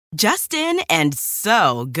Just in and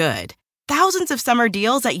so good. Thousands of summer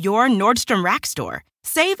deals at your Nordstrom Rack store.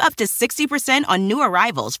 Save up to 60% on new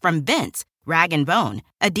arrivals from Vince, Rag & Bone,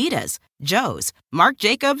 Adidas, Joe's, Marc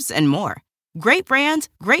Jacobs, and more. Great brands,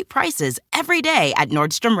 great prices every day at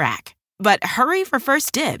Nordstrom Rack. But hurry for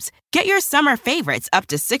first dibs. Get your summer favorites up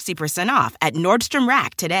to 60% off at Nordstrom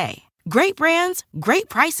Rack today. Great brands, great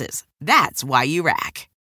prices. That's why you rack.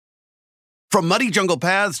 From muddy jungle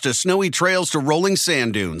paths to snowy trails to rolling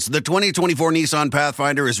sand dunes, the 2024 Nissan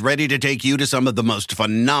Pathfinder is ready to take you to some of the most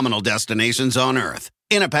phenomenal destinations on Earth.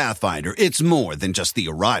 In a Pathfinder, it's more than just the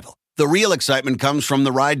arrival. The real excitement comes from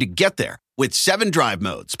the ride to get there. With 7 drive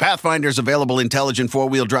modes, Pathfinder's available intelligent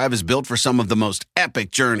four-wheel drive is built for some of the most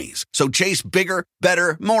epic journeys. So chase bigger,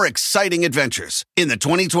 better, more exciting adventures in the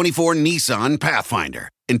 2024 Nissan Pathfinder.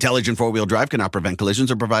 Intelligent four-wheel drive cannot prevent collisions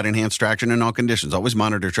or provide enhanced traction in all conditions. Always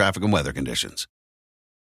monitor traffic and weather conditions.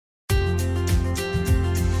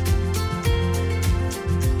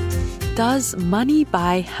 Does money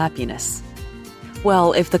buy happiness?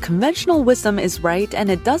 Well, if the conventional wisdom is right and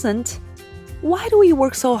it doesn't, why do we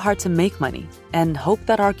work so hard to make money and hope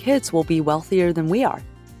that our kids will be wealthier than we are?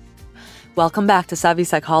 Welcome back to Savvy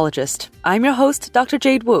Psychologist. I'm your host, Dr.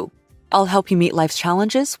 Jade Wu. I'll help you meet life's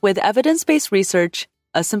challenges with evidence-based research,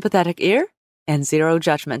 a sympathetic ear, and zero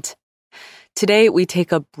judgment. Today, we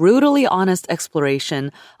take a brutally honest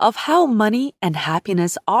exploration of how money and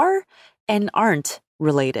happiness are and aren't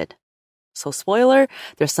related. So spoiler,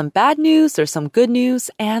 there's some bad news, there's some good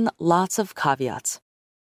news, and lots of caveats.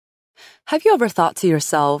 Have you ever thought to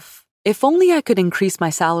yourself, if only I could increase my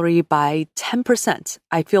salary by 10%,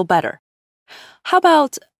 I'd feel better? How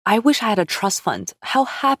about, I wish I had a trust fund, how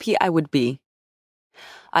happy I would be?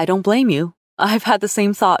 I don't blame you. I've had the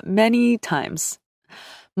same thought many times.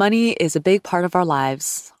 Money is a big part of our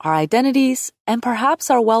lives, our identities, and perhaps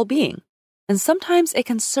our well-being. And sometimes it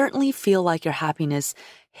can certainly feel like your happiness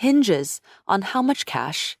hinges on how much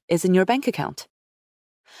cash is in your bank account.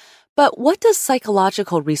 But what does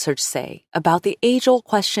psychological research say about the age-old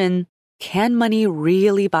question, can money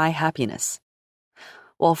really buy happiness?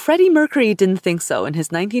 Well, Freddie Mercury didn't think so in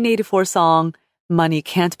his 1984 song, Money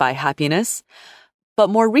Can't Buy Happiness. But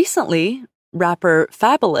more recently, rapper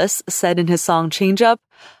Fabulous said in his song Change Up,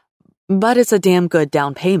 but it's a damn good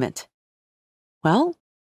down payment. Well,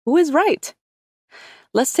 who is right?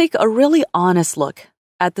 Let's take a really honest look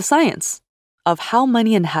at the science of how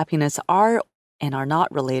money and happiness are and are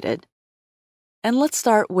not related. And let's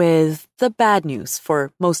start with the bad news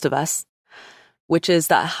for most of us, which is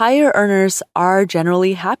that higher earners are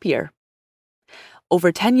generally happier.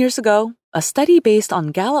 Over 10 years ago, a study based on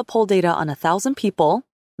Gallup poll data on 1,000 people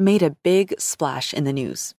made a big splash in the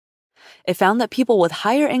news. It found that people with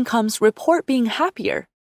higher incomes report being happier,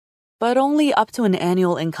 but only up to an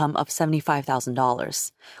annual income of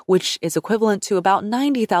 $75,000, which is equivalent to about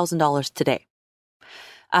 $90,000 today.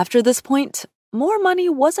 After this point, more money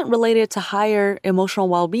wasn't related to higher emotional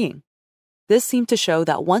well-being. This seemed to show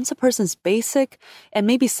that once a person's basic and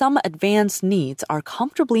maybe some advanced needs are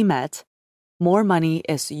comfortably met, more money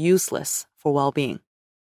is useless for well-being.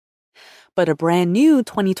 But a brand new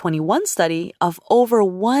 2021 study of over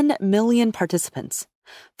 1 million participants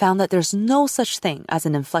found that there's no such thing as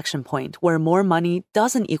an inflection point where more money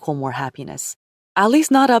doesn't equal more happiness, at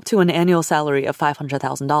least not up to an annual salary of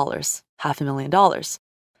 $500,000, $500,000.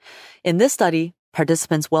 In this study,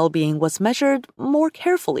 participants' well-being was measured more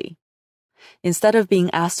carefully. Instead of being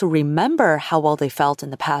asked to remember how well they felt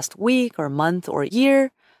in the past week or month or year,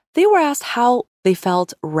 they were asked how they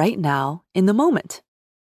felt right now in the moment.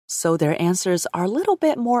 So their answers are a little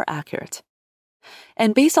bit more accurate.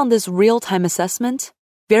 And based on this real-time assessment,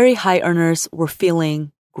 very high earners were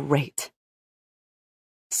feeling great.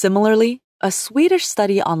 Similarly, a Swedish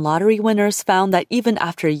study on lottery winners found that even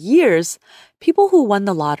after years, people who won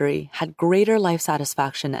the lottery had greater life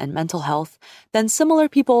satisfaction and mental health than similar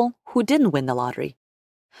people who didn't win the lottery.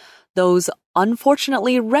 Those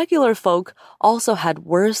unfortunately regular folk also had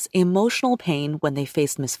worse emotional pain when they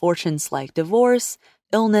faced misfortunes like divorce,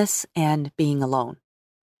 illness, and being alone.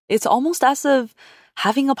 It's almost as if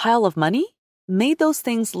having a pile of money made those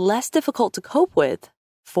things less difficult to cope with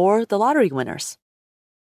for the lottery winners.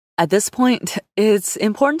 At this point, it's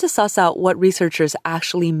important to suss out what researchers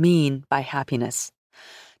actually mean by happiness.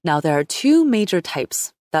 Now, there are 2 major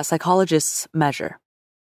types that psychologists measure: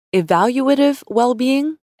 evaluative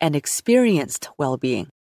well-being and experienced well-being.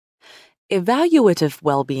 Evaluative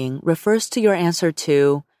well-being refers to your answer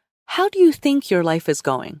to, how do you think your life is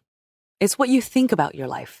going? It's what you think about your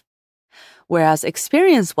life. Whereas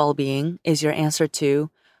experienced well-being is your answer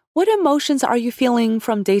to, what emotions are you feeling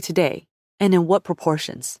from day to day, and in what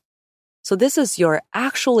proportions? So this is your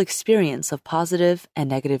actual experience of positive and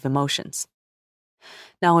negative emotions.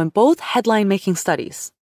 Now, in both headline-making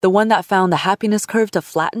studies, the one that found the happiness curve to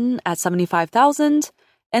flatten at 75,000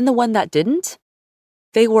 and the one that didn't,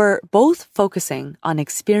 they were both focusing on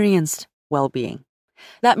experienced well-being.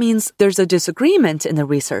 That means there's a disagreement in the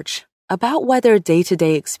research about whether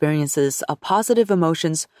day-to-day experiences of positive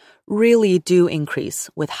emotions really do increase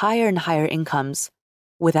with higher and higher incomes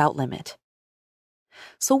without limit.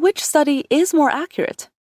 So which study is more accurate?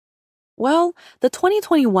 Well, the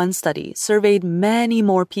 2021 study surveyed many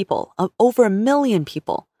more people, of over 1 million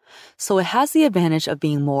people, so it has the advantage of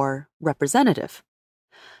being more representative.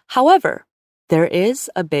 However, there is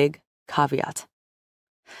a big caveat.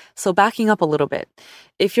 So backing up a little bit,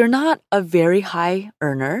 if you're not a very high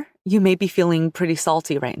earner, you may be feeling pretty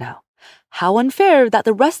salty right now. How unfair that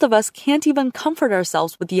the rest of us can't even comfort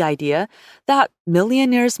ourselves with the idea that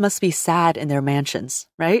millionaires must be sad in their mansions,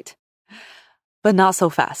 right? But not so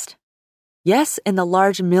fast. Yes, in the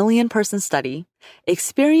large 1 million-person study,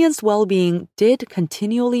 experienced well-being did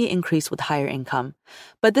continually increase with higher income,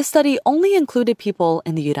 but this study only included people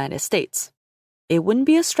in the United States. It wouldn't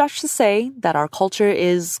be a stretch to say that our culture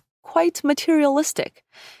is quite materialistic,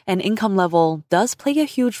 and income level does play a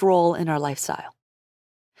huge role in our lifestyle.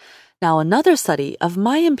 Now, another study of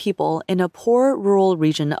Mayan people in a poor rural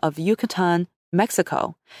region of Yucatan,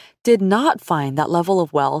 Mexico, did not find that level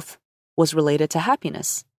of wealth was related to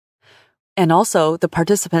happiness. And also, the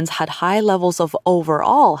participants had high levels of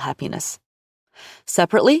overall happiness.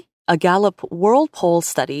 Separately, a Gallup World Poll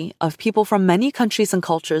study of people from many countries and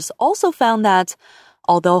cultures also found that,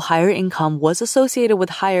 although higher income was associated with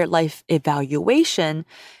higher life evaluation,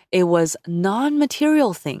 it was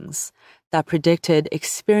non-material things that predicted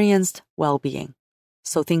experienced well-being.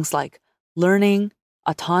 So things like learning,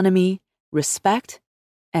 autonomy, respect,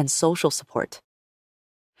 and social support.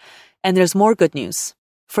 And there's more good news.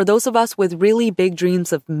 For those of us with really big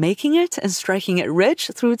dreams of making it and striking it rich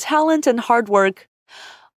through talent and hard work,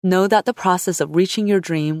 know that the process of reaching your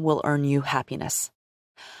dream will earn you happiness.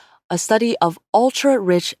 A study of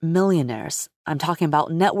ultra-rich millionaires, I'm talking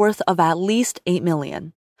about net worth of at least 8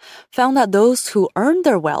 million, found that those who earned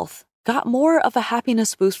their wealth got more of a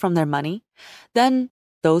happiness boost from their money than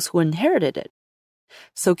those who inherited it.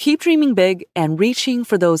 So keep dreaming big and reaching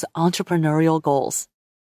for those entrepreneurial goals,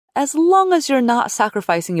 as long as you're not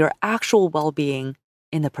sacrificing your actual well-being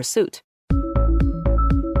in the pursuit.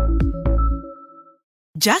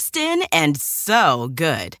 Just in and so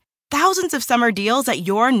good. Thousands of summer deals at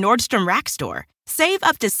your Nordstrom Rack store. Save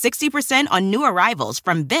up to 60% on new arrivals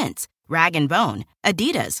from Vince, Rag & Bone,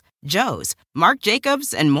 Adidas, Joe's, Marc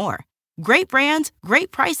Jacobs, and more. Great brands,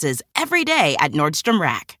 great prices every day at Nordstrom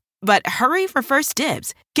Rack. But hurry for first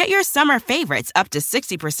dibs. Get your summer favorites up to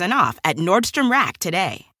 60% off at Nordstrom Rack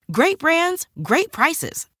today. Great brands, great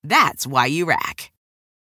prices. That's why you rack.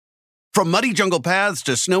 From muddy jungle paths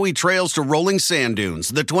to snowy trails to rolling sand dunes,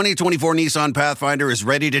 the 2024 Nissan Pathfinder is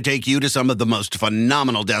ready to take you to some of the most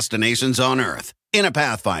phenomenal destinations on Earth. In a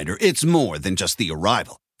Pathfinder, it's more than just the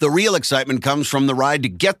arrival. The real excitement comes from the ride to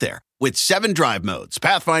get there. With 7 drive modes,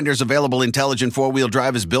 Pathfinder's available intelligent 4-wheel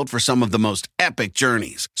drive is built for some of the most epic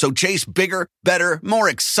journeys. So chase bigger, better, more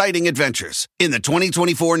exciting adventures in the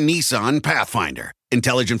 2024 Nissan Pathfinder.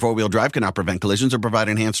 Intelligent 4-wheel drive cannot prevent collisions or provide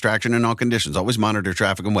enhanced traction in all conditions. Always monitor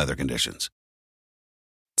traffic and weather conditions.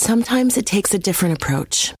 Sometimes it takes a different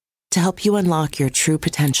approach to help you unlock your true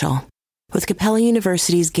potential. With Capella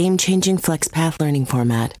University's game-changing FlexPath learning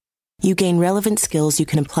format, you gain relevant skills you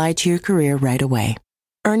can apply to your career right away.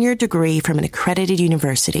 Earn your degree from an accredited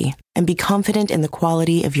university and be confident in the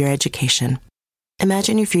quality of your education.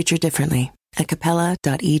 Imagine your future differently at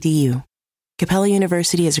capella.edu. Capella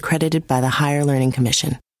University is accredited by the Higher Learning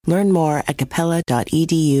Commission. Learn more at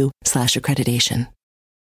capella.edu/accreditation.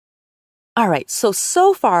 All right,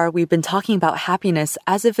 so far we've been talking about happiness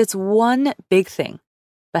as if it's one big thing.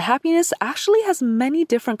 But happiness actually has many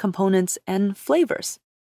different components and flavors.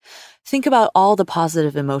 Think about all the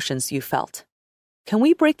positive emotions you felt. Can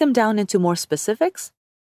we break them down into more specifics?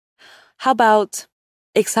 How about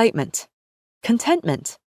excitement,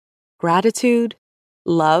 contentment, gratitude,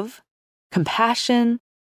 love, compassion,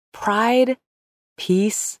 pride,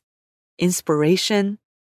 peace, inspiration?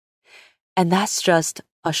 And that's just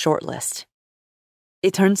a short list.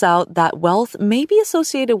 It turns out that wealth may be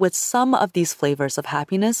associated with some of these flavors of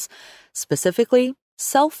happiness, specifically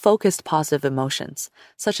self-focused positive emotions,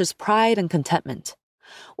 such as pride and contentment,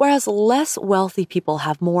 whereas less wealthy people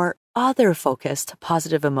have more other-focused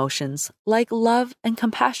positive emotions like love and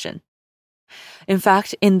compassion. In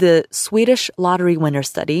fact, in the Swedish lottery winner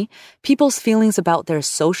study, people's feelings about their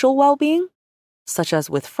social well-being such as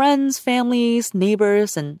with friends, families,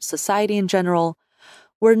 neighbors, and society in general,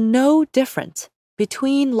 were no different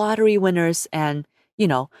between lottery winners and,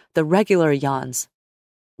 the regular Yans.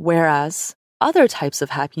 Whereas other types of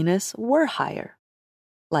happiness were higher,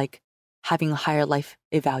 like having a higher life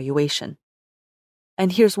evaluation.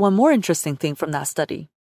 And here's one more interesting thing from that study,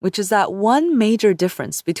 which is that one major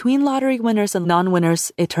difference between lottery winners and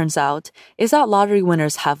non-winners, it turns out, is that lottery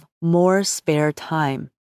winners have more spare time.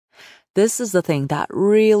 This is the thing that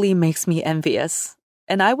really makes me envious.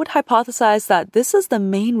 And I would hypothesize that this is the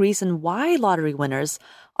main reason why lottery winners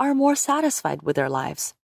are more satisfied with their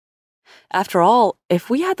lives. After all, if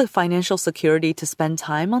we had the financial security to spend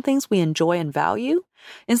time on things we enjoy and value,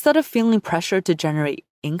 instead of feeling pressure to generate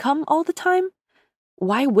income all the time,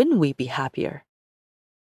 why wouldn't we be happier?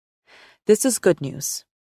 This is good news.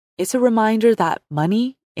 It's a reminder that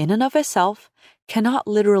money, in and of itself, cannot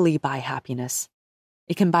literally buy happiness.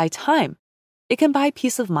 It can buy time. It can buy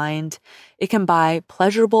peace of mind. It can buy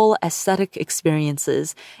pleasurable aesthetic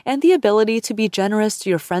experiences and the ability to be generous to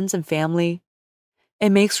your friends and family.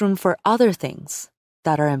 It makes room for other things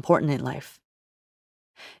that are important in life.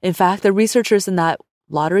 In fact, the researchers in that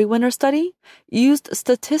lottery winner study used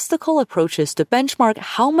statistical approaches to benchmark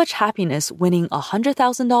how much happiness winning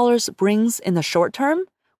 $100,000 brings in the short term,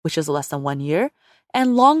 which is less than 1 year,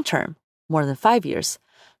 and long term, more than 5 years,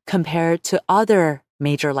 compared to other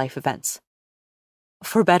major life events.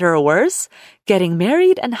 For better or worse, getting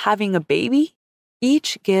married and having a baby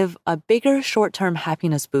each give a bigger short-term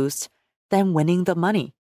happiness boost than winning the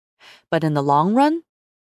money. But in the long run,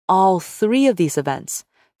 all three of these events,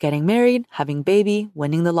 getting married, having baby,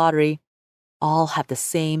 winning the lottery, all have the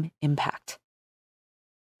same impact.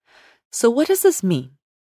 So what does this mean?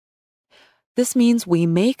 This means we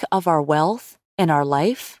make of our wealth and our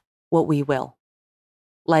life what we will.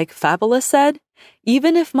 Like Fabulous said,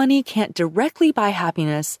 even if money can't directly buy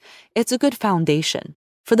happiness, it's a good foundation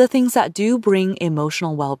for the things that do bring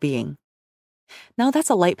emotional well-being. Now that's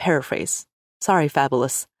a light paraphrase. Sorry,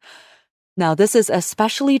 Fabulous. Now this is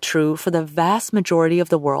especially true for the vast majority of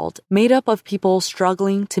the world made up of people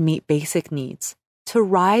struggling to meet basic needs, to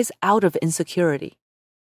rise out of insecurity.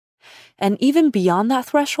 And even beyond that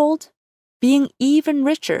threshold, being even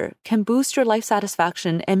richer can boost your life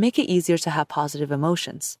satisfaction and make it easier to have positive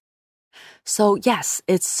emotions. So yes,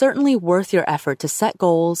 it's certainly worth your effort to set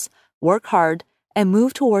goals, work hard, and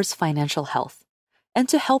move towards financial health, and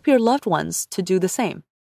to help your loved ones to do the same.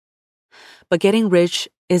 But getting rich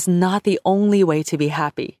is not the only way to be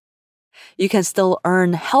happy. You can still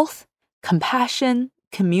earn health, compassion,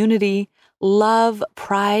 community, love,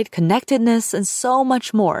 pride, connectedness, and so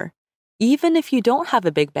much more, even if you don't have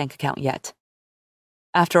a big bank account yet.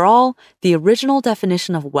 After all, the original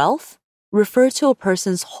definition of wealth referred to a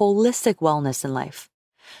person's holistic wellness in life,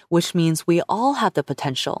 which means we all have the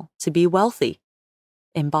potential to be wealthy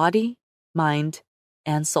in body, mind,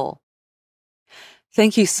 and soul.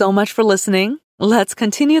 Thank you so much for listening. Let's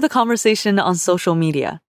continue the conversation on social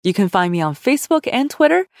media. You can find me on Facebook and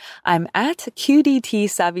Twitter. I'm at QDT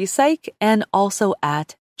Savvy Psych and also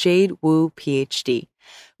at Jade Wu PhD.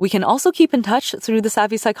 We can also keep in touch through the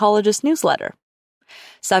Savvy Psychologist newsletter.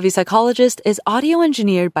 Savvy Psychologist is audio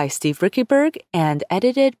engineered by Steve Rickeberg and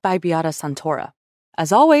edited by Beata Santora.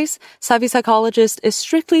 As always, Savvy Psychologist is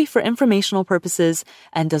strictly for informational purposes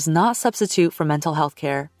and does not substitute for mental health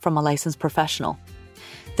care from a licensed professional.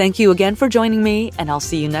 Thank you again for joining me, and I'll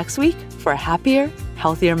see you next week for a happier,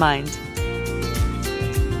 healthier mind.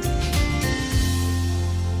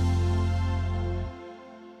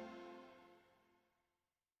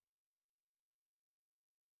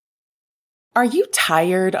 Are you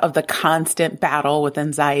tired of the constant battle with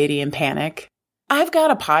anxiety and panic? I've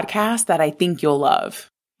got a podcast that I think you'll love.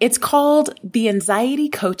 It's called the Anxiety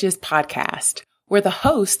Coaches Podcast, where the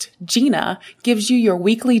host, Gina, gives you your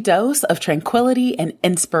weekly dose of tranquility and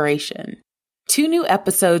inspiration. 2 new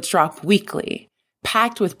episodes drop weekly,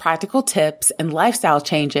 packed with practical tips and lifestyle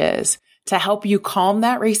changes to help you calm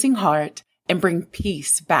that racing heart and bring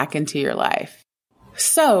peace back into your life.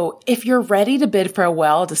 So, if you're ready to bid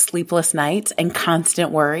farewell to sleepless nights and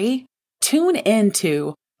constant worry, tune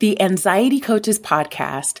into the Anxiety Coaches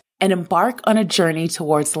Podcast and embark on a journey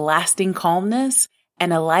towards lasting calmness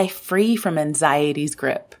and a life free from anxiety's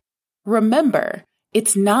grip. Remember,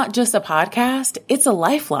 it's not just a podcast, it's a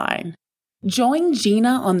lifeline. Join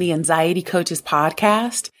Gina on the Anxiety Coaches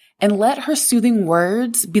Podcast and let her soothing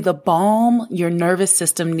words be the balm your nervous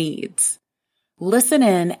system needs. Listen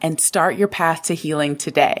in and start your path to healing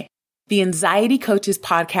today.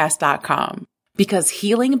 TheAnxietyCoachesPodcast.com, because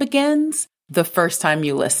healing begins the first time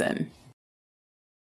you listen.